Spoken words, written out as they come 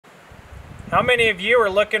How many of you are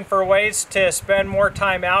looking for ways to spend more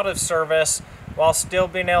time out of service while still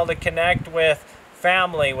being able to connect with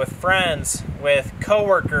family, with friends, with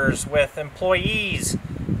coworkers, with employees,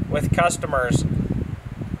 with customers?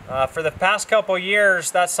 For the past couple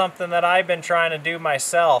years, that's something that I've been trying to do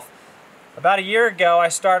myself. About a year ago, I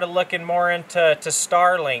started looking more into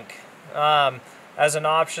Starlink as an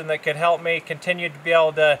option that could help me continue to be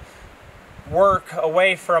able to work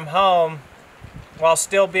away from home while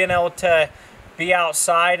still being able to be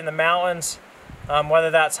outside in the mountains,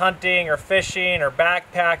 whether that's hunting or fishing or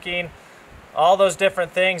backpacking, all those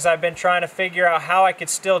different things. I've been trying to figure out how I could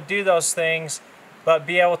still do those things but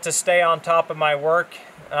be able to stay on top of my work.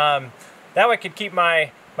 That way I could keep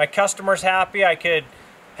my customers happy, I could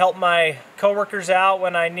help my coworkers out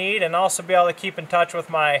when I need, and also be able to keep in touch with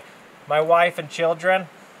my wife and children,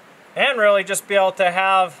 and really just be able to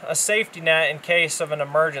have a safety net in case of an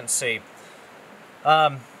emergency.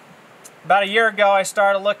 About a year ago I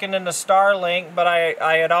started looking into Starlink, but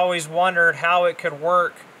I had always wondered how it could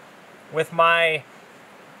work with my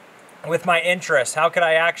interests. How could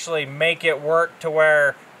I actually make it work to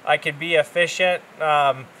where I could be efficient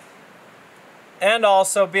and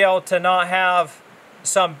also be able to not have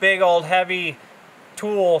some big old heavy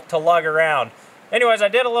tool to lug around. Anyways, I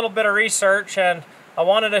did a little bit of research and I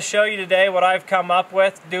wanted to show you today what I've come up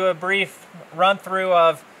with, do a brief run through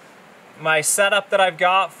of my setup that I've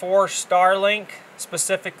got for Starlink,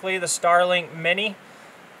 specifically the Starlink Mini.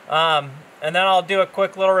 And then I'll do a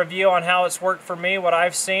quick little review on how it's worked for me, what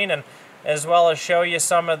I've seen, and as well as show you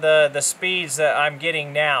some of the speeds that I'm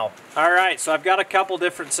getting now. Alright, so I've got a couple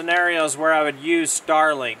different scenarios where I would use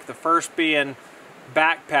Starlink. The first being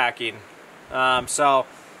backpacking. So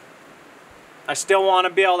I still want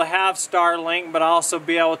to be able to have Starlink, but also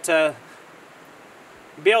be able to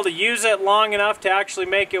use it long enough to actually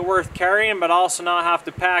make it worth carrying, but also not have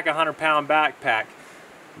to pack a 100-pound backpack.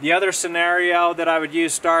 The other scenario that I would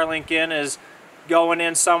use Starlink in is going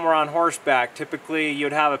in somewhere on horseback. Typically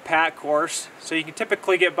you'd have a pack horse, so you can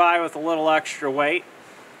typically get by with a little extra weight.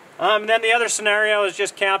 And then the other scenario is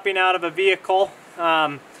just camping out of a vehicle,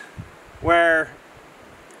 where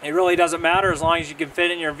it really doesn't matter. As long as you can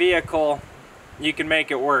fit in your vehicle, you can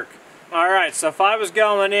make it work. Alright, so if I was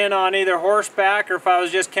going in on either horseback or if I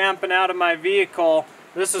was just camping out of my vehicle,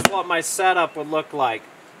 this is what my setup would look like.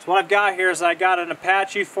 So what I've got here is I got an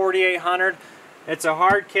Apache 4800. It's a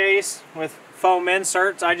hard case with foam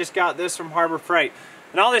inserts. I just got this from Harbor Freight.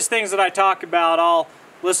 And all these things that I talk about, I'll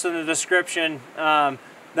list in the description. That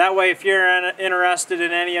way if you're interested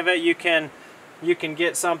in any of it, you can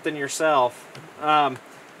get something yourself. But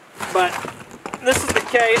this is the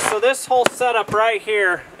case, so this whole setup right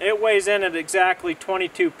here, it weighs in at exactly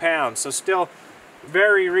 22 pounds, so still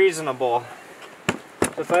very reasonable.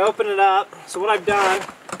 So if I open it up, so what I've done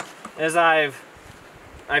is I've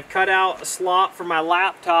cut out a slot for my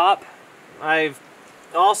laptop. I've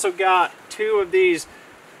also got two of these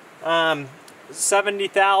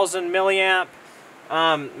 70,000 milliamp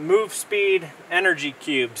move speed energy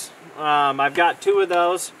cubes. I've got two of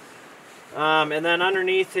those. And then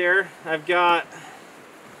underneath here, I've got,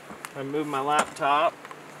 I move my laptop,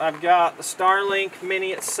 I've got the Starlink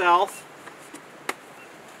Mini itself.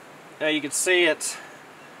 Now you can see it's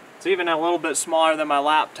even a little bit smaller than my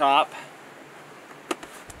laptop.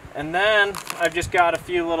 And then I've just got a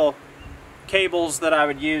few little cables that I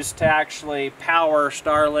would use to actually power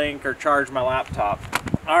Starlink or charge my laptop.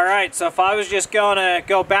 Alright, so if I was just going to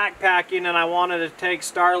go backpacking and I wanted to take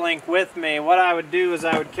Starlink with me, what I would do is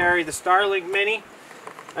I would carry the Starlink Mini,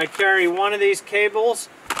 I'd carry one of these cables,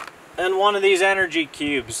 and one of these energy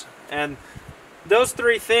cubes. And those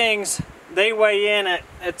three things, they weigh in at,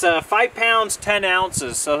 it's 5 pounds 10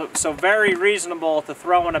 ounces, so very reasonable to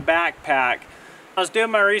throw in a backpack. I was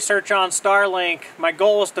doing my research on Starlink. My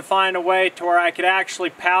goal was to find a way to where I could actually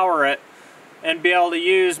power it and be able to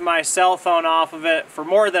use my cell phone off of it for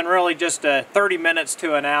more than really just 30 minutes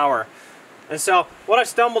to an hour. And so what I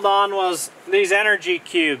stumbled on was these energy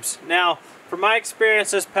cubes. Now, from my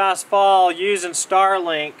experience this past fall using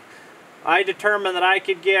Starlink, I determined that I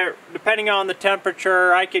could get, depending on the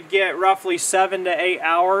temperature, I could get roughly 7 to 8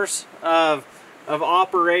 hours of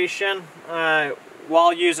operation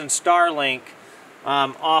while using Starlink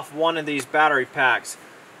off one of these battery packs.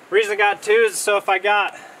 The reason I got two is so if I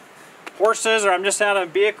got horses or I'm just out of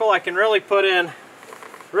a vehicle, I can really put in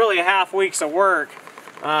really a half week's of work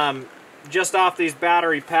just off these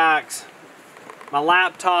battery packs, my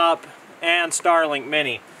laptop, and Starlink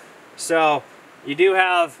Mini. So you do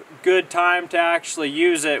have good time to actually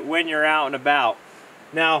use it when you're out and about.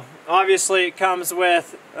 Now obviously it comes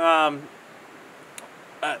with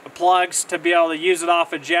plugs to be able to use it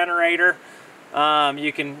off a generator.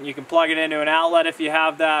 You can plug it into an outlet if you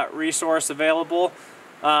have that resource available.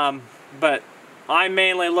 But I'm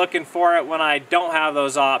mainly looking for it when I don't have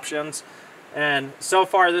those options, and so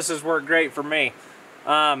far this has worked great for me.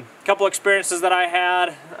 Couple experiences that I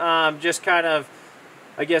had, just kind of,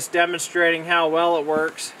 I guess, demonstrating how well it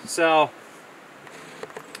works. So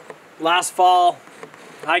last fall,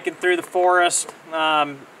 hiking through the forest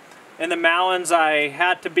in the mountains, I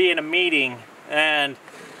had to be in a meeting, and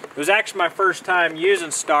it was actually my first time using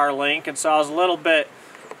Starlink, and so I was a little bit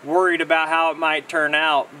worried about how it might turn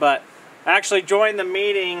out. But actually joined the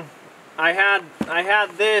meeting, I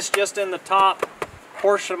had this just in the top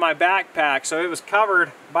portion of my backpack, so it was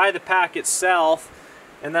covered by the pack itself,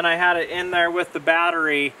 and then I had it in there with the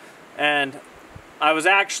battery, and I was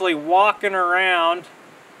actually walking around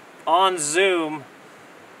on Zoom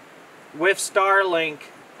with Starlink,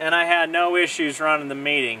 and I had no issues running the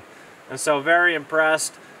meeting, and so very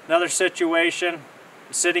impressed. Another situation,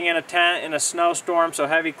 sitting in a tent in a snowstorm, so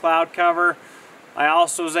heavy cloud cover. I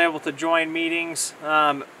also was able to join meetings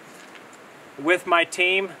with my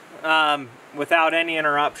team without any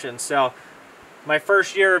interruptions. So my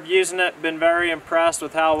first year of using it, been very impressed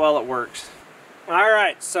with how well it works.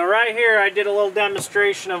 Alright, so right here I did a little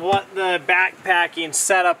demonstration of what the backpacking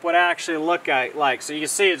setup would actually look like. So you can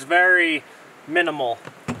see it's very minimal.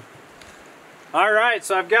 Alright,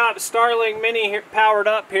 so I've got Starlink Mini here, powered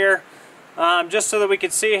up here, just so that we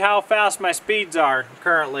can see how fast my speeds are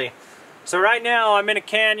currently. So right now I'm in a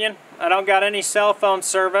canyon. I don't got any cell phone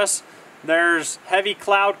service. There's heavy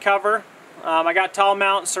cloud cover. I got tall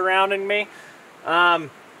mountains surrounding me. And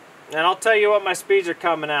I'll tell you what my speeds are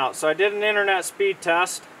coming out. So I did an internet speed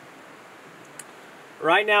test.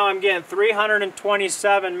 Right now I'm getting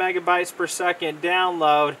 327 megabytes per second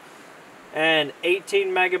download and 18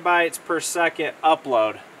 megabytes per second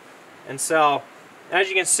upload. And so, as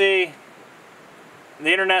you can see,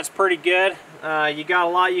 the internet's pretty good. You got a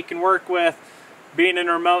lot you can work with being in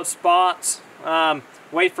remote spots,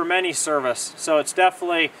 away from any service. So it's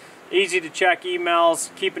definitely easy to check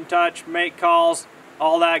emails, keep in touch, make calls,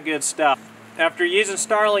 all that good stuff. After using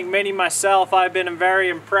Starlink Mini myself, I've been very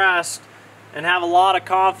impressed and have a lot of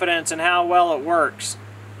confidence in how well it works.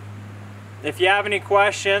 If you have any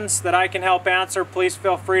questions that I can help answer, please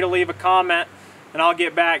feel free to leave a comment and I'll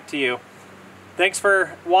get back to you. Thanks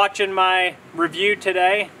for watching my review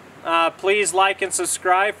today. Please like and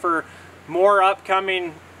subscribe for more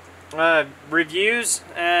upcoming reviews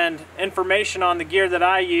and information on the gear that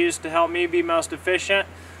I use to help me be most efficient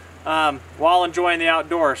while enjoying the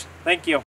outdoors. Thank you.